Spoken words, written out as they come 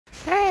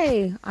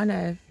Hey! I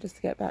know, just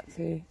to get back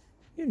to,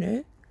 you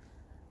know,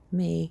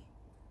 me.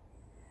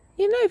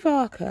 You know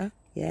Varka?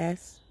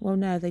 Yes. Well,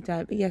 no, they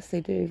don't, but yes, they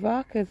do.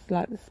 Varka's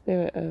like the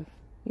spirit of,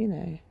 you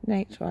know,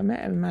 nature. I met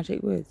her in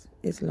Magic Woods.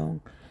 It's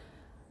long.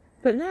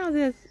 But now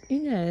there's,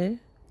 you know,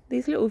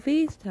 these little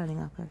V's turning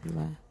up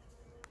everywhere.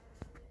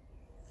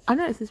 I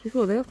noticed this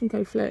before. They often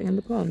go floating in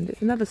the pond.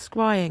 It's another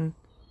scrying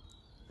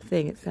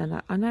thing. It's saying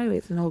like, I know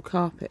it's an old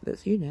carpet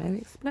that's, you know,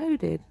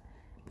 exploded.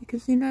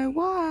 Because you know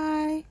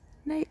why?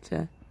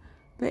 Nature.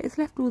 But it's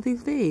left all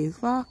these V's.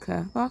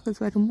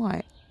 Varka's red and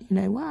white. You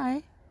know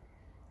why?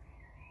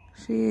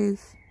 She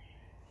is.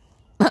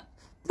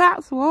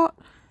 That's what.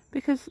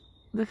 Because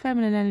the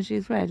feminine energy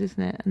is red,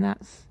 isn't it? And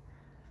that's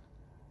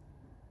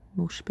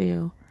more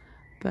spiel.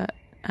 But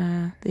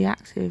the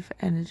active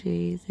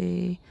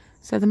energy,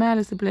 so the male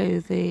is the blue,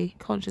 the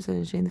conscious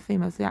energy, and the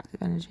female is the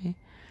active energy.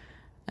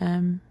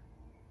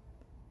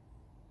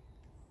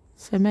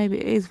 So maybe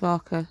it is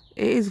Varka.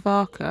 It is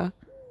Varka.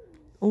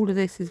 All of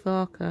this is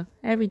Varka.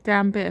 Every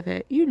damn bit of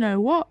it. You know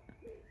what?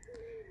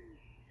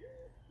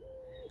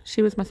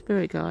 She was my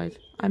spirit guide.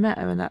 I met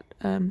her in that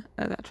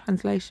at that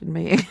translation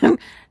meeting.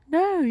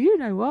 No, you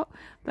know what?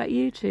 That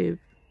YouTube.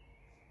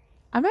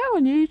 I met her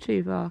on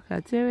YouTube,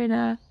 Varka, doing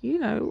a, you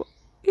know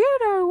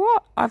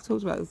what? I've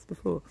talked about this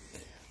before,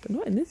 but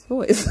not in this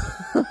voice.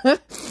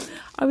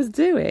 I was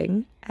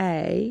doing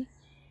a,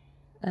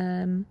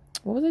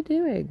 what was I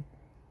doing?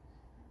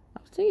 I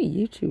was doing a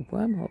YouTube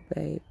wormhole,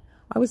 babe.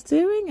 I was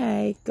doing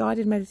a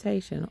guided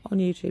meditation on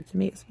YouTube to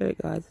meet spirit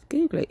guides.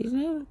 Google it. You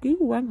know,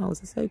 Google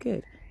wormholes are so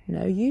good. You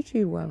know,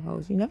 YouTube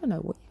wormholes, you never know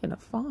what you're going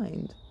to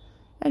find.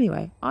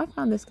 Anyway, I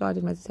found this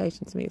guided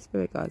meditation to meet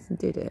spirit guides and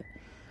did it.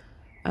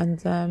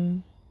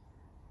 And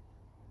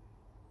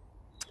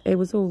it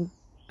was all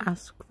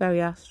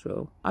very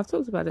astral. I've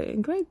talked about it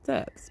in great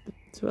depth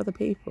to other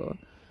people.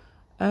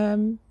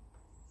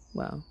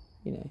 Well,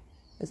 you know,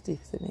 as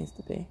deep as it needs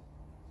to be.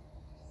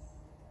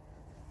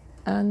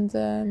 And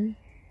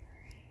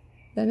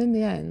then in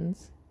the end,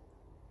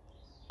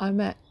 I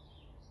met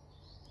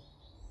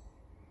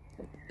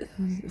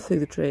through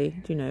the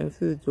tree, you know,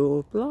 through the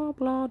door, blah,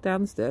 blah,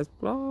 downstairs,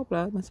 blah,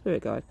 blah, my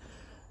spirit guide.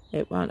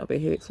 It might not be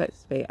who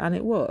expected to be. And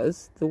it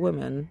was the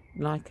woman,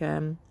 like,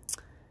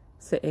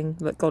 sitting,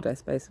 like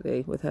goddess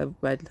basically, with her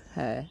red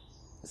hair,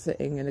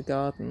 sitting in a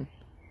garden.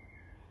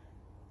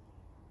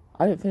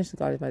 I didn't finish the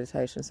guided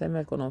meditation, so it may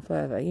have gone on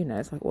further. You know,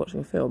 it's like watching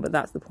a film, but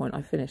that's the point.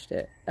 I finished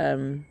it.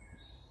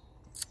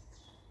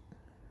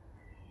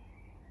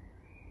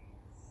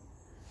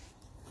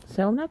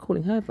 So I'm now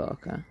calling her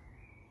Varka,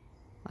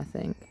 I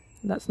think.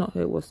 That's not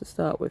who it was to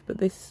start with, but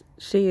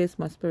she is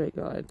my spirit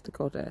guide, the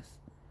goddess.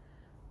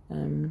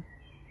 I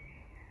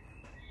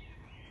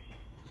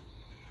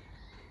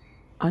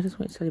just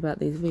want to tell you about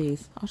these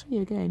V's. I'll show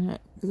you again,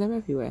 look, because they're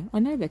everywhere. I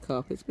know they're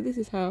carpets, but this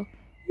is how,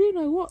 you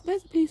know what,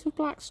 there's a piece of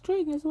black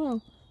string as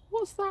well.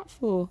 What's that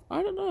for?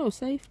 I don't know,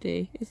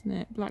 safety, isn't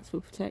it? Black's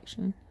for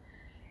protection.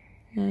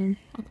 I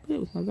could put it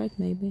with my red,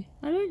 maybe.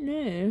 I don't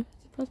know.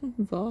 It's a present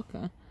from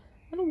Varka.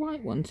 And a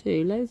white one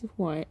too, loads of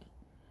white.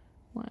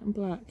 White and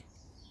black.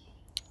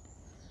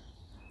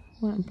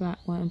 White and black,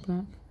 white and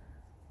black.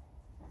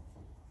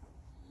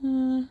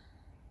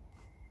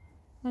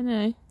 I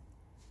know.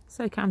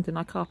 So Camden,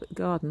 I carpet the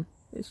garden.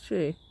 It's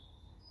true.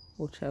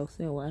 Or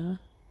Chelsea or whatever.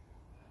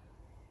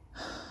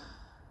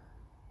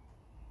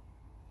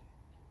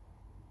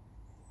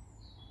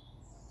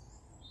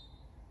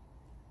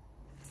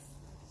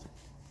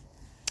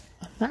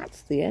 And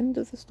that's the end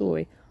of the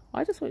story.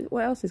 I just want,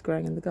 what else is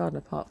growing in the garden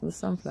apart from the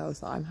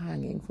sunflowers that I'm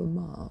hanging from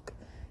Mark?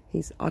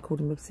 I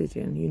called him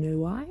Obsidian. You know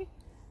why?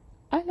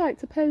 I like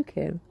to poke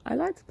him. I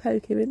like to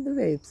poke him in the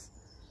ribs.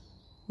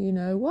 You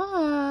know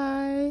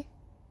why?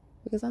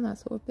 Because I'm that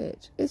sort of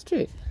bitch. It's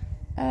true.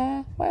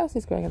 What else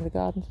is growing in the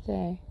garden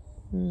today?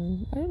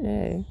 I don't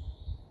know.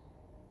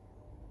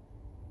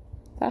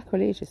 The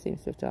Acrolegia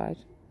seems to have died.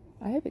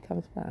 I hope it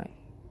comes back.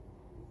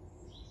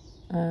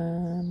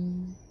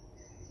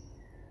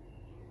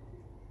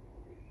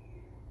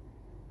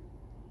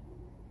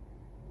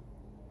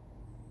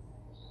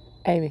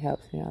 Amy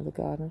helps me out of the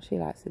garden. She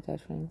likes the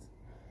dead things.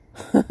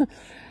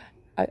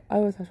 I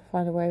always have to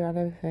find a way around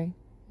everything.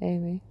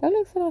 Amy, that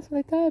looks so nice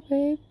when they die,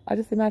 babe. I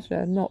just imagine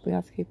her not being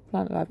able to keep a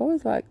plant alive. I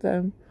always liked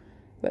them,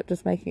 but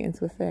just making it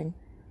into a thing.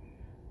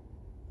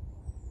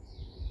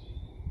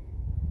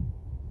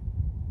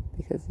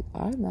 Because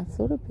I'm that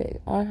sort of bitch.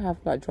 I have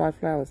like dry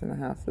flowers in the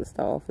house that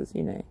start off as,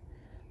 you know,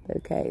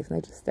 bouquets, and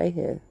they just stay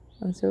here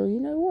until, you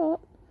know what?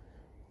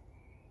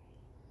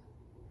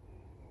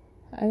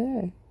 I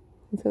know.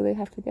 Until they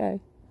have to go.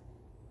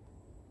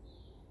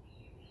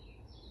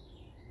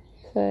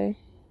 So,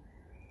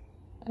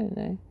 I don't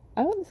know.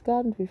 I want this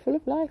garden to be full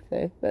of life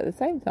though, but at the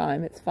same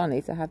time it's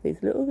funny to have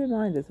these little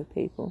reminders of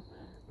people,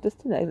 just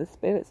to know the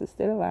spirits are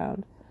still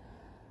around.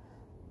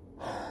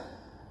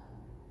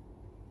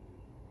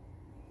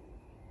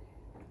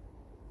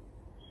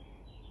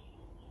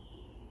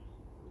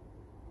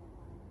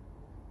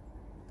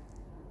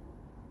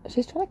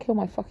 She's trying to kill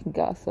my fucking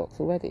gutter socks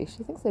already.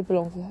 She thinks they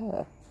belong to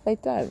her. They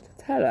don't.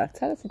 Tell her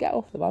to get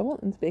off them. I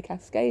want them to be a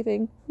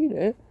cascading,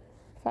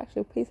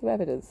 factual piece of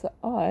evidence that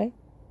I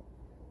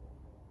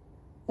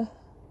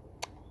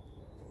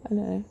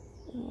know.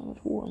 Oh,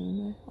 there's water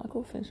in there. I've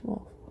got to finish them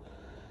off.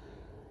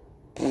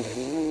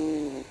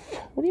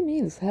 What do you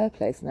mean it's her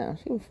place now?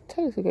 She will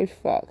tell her to go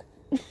fuck.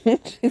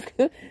 she's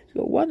got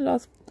one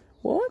last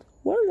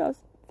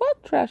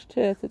fuck trash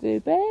tour to do,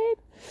 babe.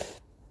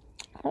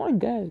 I want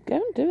to go. Go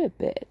and do it,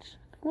 bitch.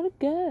 I want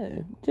to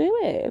go. Do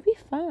it. It'll be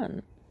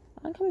fun.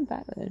 I'm coming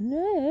back though.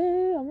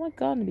 No, I'm not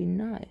going to be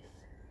nice.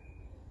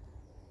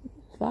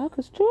 It's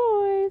Varka's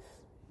choice.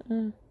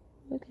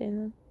 Okay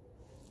then.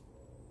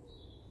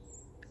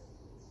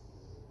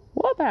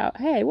 What about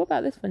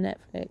this for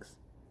Netflix?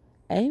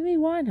 Amy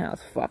Winehouse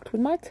fucked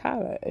with my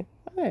tarot.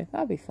 Oh,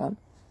 that'd be fun.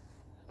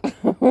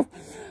 That'd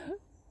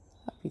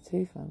be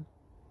too fun,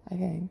 I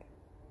think.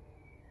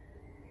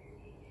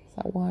 It's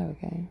that wire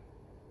again.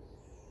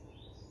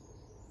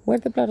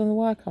 Where'd the blood on the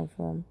wire come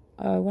from?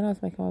 Oh, when I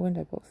was making my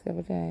window box the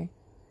other day,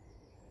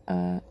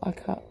 I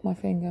cut my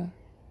finger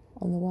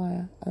on the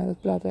wire and there was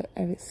blood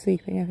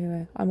seeping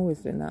everywhere. I'm always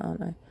doing that,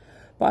 aren't I?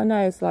 But I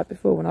know it's like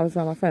before when I was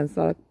around my friends,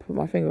 so I put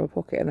my finger in my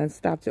pocket and then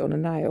stabbed it on a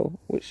nail,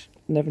 which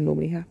never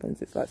normally happens.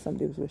 It's like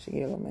somebody was wishing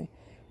ill on me.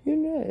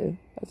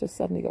 I just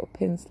suddenly got a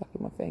pin stuck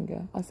in my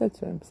finger. I said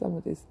to him,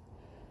 somebody's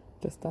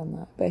just done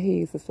that. But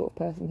he's the sort of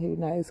person who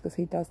knows because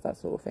he does that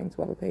sort of thing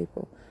to other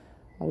people.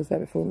 I was there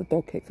before and the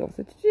dog kicked off. I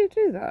said, did you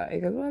do that? He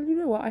goes, well, you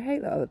know what? I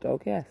hate that other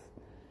dog, yes.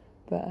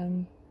 But,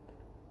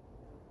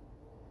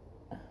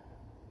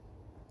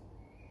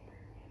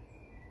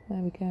 there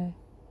we go.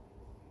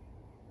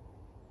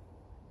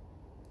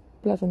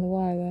 Blood on the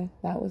wire, though.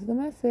 That was the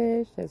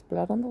message. There's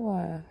blood on the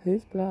wire.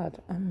 Whose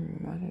blood? I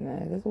don't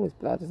know. There's always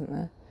blood, isn't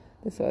there?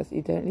 This was,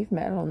 you don't leave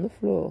metal on the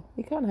floor.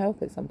 You can't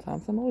help it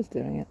sometimes. I'm always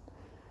doing it.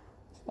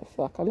 Oh,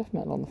 fuck, I left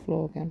metal on the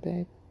floor again,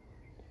 babe.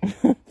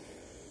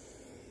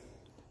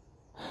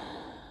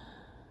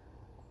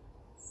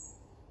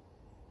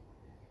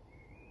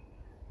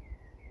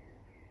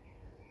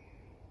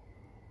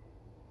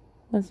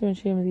 Once you're in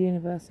tune with the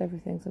universe,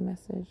 everything's a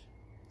message.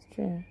 It's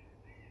true.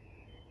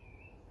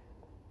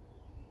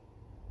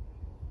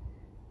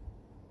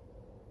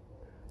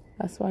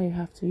 That's why you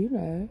have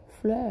to,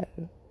 flow.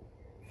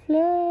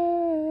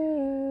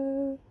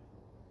 Flow.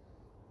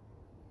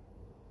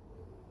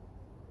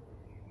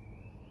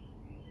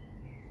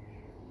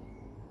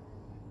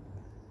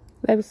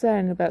 They were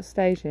saying about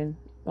staging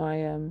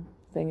my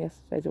thing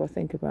yesterday. Do I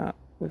think about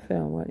with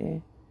film, weren't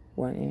you?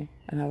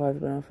 And have I ever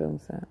been on a film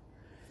set?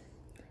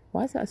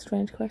 Why is that a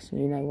strange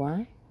question? You know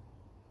why?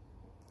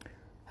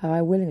 Have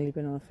I willingly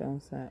been on a film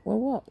set? Well,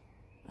 what?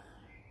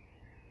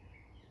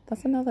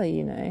 That's another,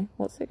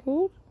 what's it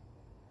called?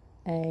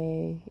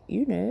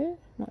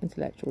 Not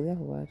intellectual, the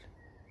other word.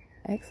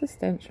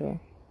 Existential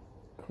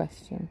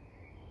question.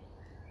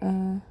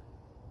 Not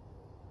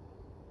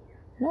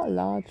a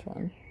large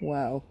one.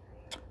 Well,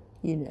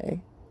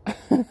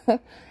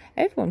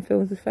 everyone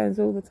films with phones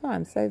all the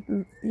time. So,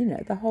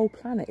 the whole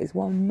planet is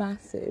one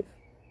massive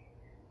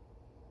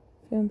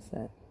film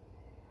set.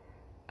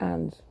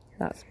 And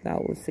that's without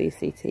all the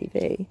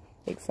CCTV,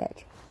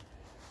 etc.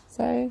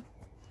 So,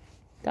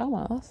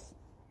 dumbass.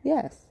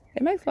 Yes.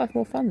 It makes life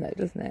more fun though,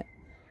 doesn't it?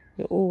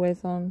 You're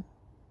always on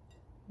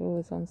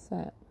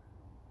set.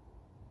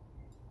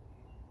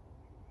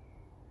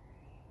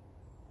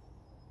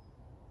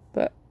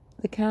 But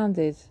the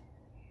candid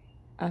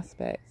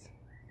aspect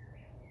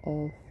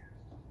of,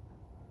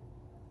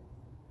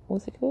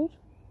 what's it called?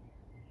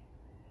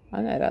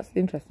 I know, that's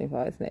the interesting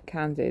part, isn't it?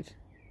 Candid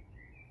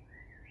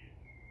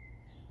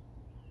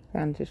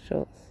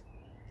shots.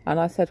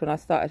 And I said when I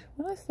started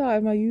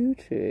my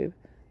YouTube,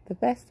 the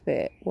best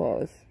bit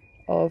was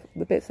of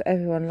the bits that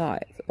everyone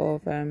liked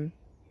of, like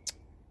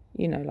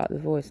The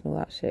Voice and all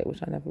that shit,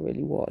 which I never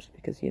really watched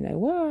because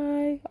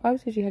why? I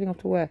was usually heading off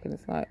to work and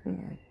it's like, oh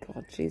my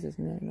God, Jesus,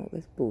 no, not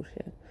this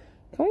bullshit.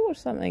 Can we watch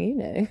something,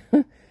 Can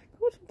we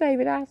watch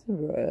David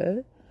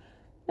Attenborough?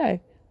 No,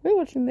 we're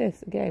watching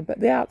this again. But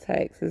the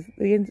outtakes is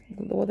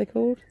what are they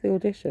called? The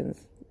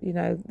auditions.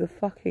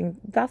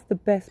 That's the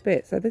best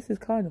bit. So this is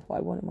kind of what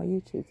I wanted my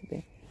YouTube to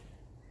be.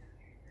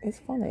 It's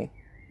funny.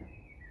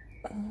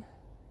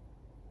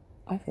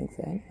 I think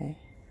so, anyway.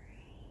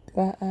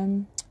 But,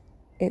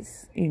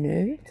 it's,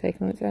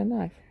 taken on its own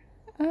life.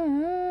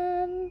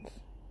 And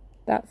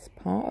that's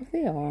part of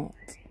the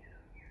art.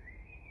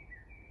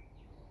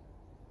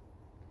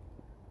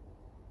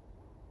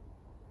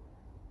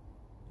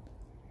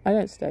 I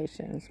don't stage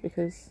things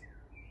because,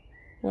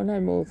 well,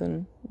 no more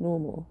than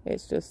normal.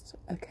 It's just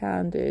a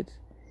candid.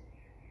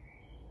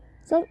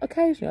 So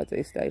occasionally I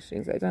do stage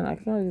things, I don't know.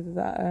 Because I did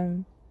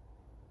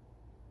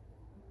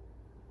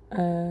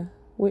that,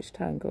 Witch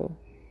Tangle.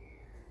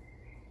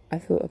 I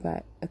thought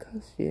about a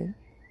costume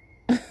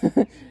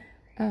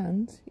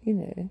and,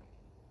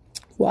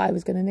 what I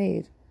was going to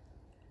need.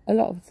 A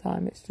lot of the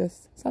time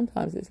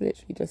sometimes it's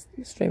literally just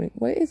streaming.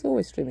 Well, it is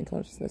always streaming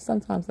consciousness.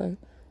 Sometimes I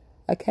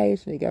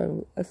occasionally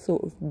go a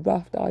sort of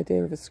rough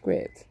idea of a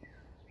script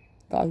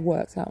that I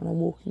worked out when I'm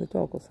walking the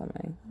dog or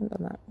something. I haven't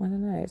done that. I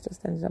don't know. It's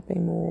just ended up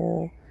being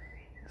more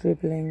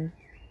dribbling,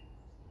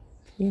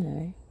 you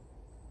know.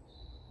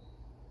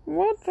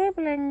 What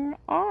dribbling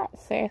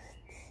artists?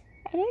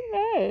 I don't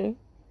know.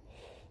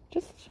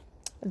 Just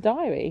a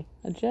diary,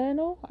 a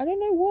journal. I don't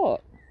know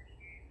what.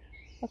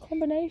 A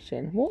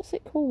combination. What's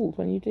it called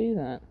when you do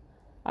that?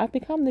 I've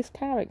become this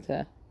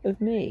character of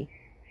me.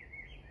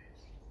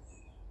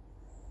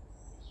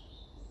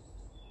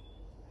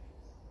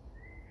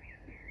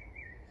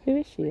 Who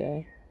is she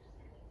though?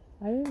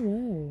 I don't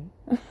know.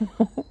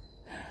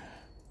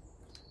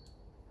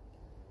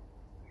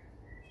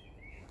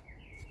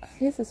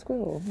 Here's the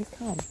squirrel. He's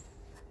come.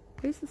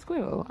 Who's the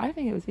squirrel? I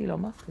think it was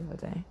Elon Musk the other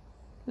day.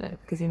 No,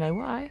 because you know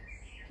why?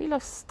 He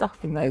loves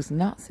stuffing those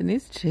nuts in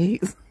his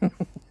cheeks.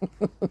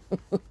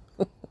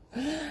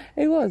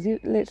 It was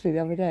literally the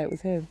other day. It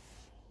was him.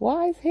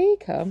 Why has he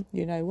come?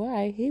 You know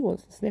why? He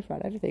wants to sniff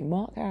around everything.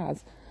 Mark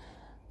has.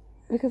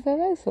 Because they're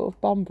those sort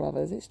of bum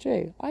brothers. It's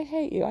true. I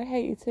hate you. I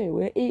hate you too.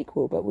 We're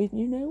equal, but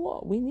you know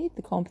what? We need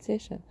the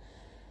competition.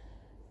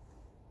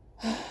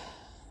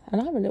 And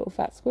I'm a little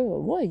fat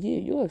squirrel. What are you?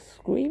 You're a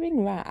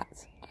screaming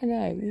rat. I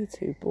know, you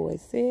two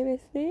boys.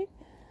 Seriously?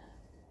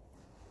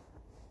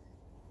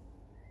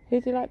 Who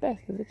do you like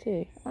best of the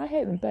two? I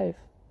hate them both.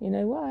 You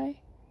know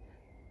why?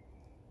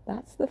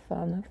 That's the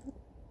fun of it.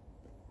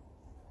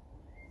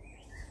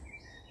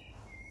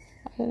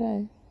 I don't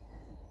know.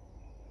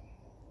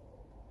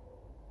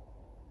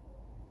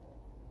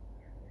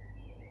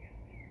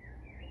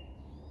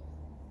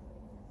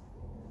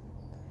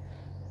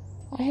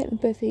 I hate them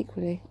both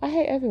equally. I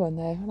hate everyone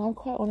though, and I'm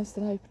quite honest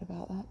and open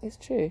about that. It's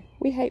true.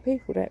 We hate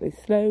people, don't we?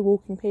 Slow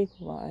walking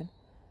people, Martin.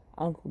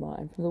 Uncle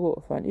Martin from the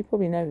waterfront. You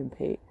probably know him,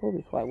 Pete.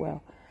 Probably quite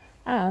well.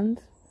 And,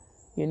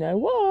 you know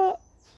what?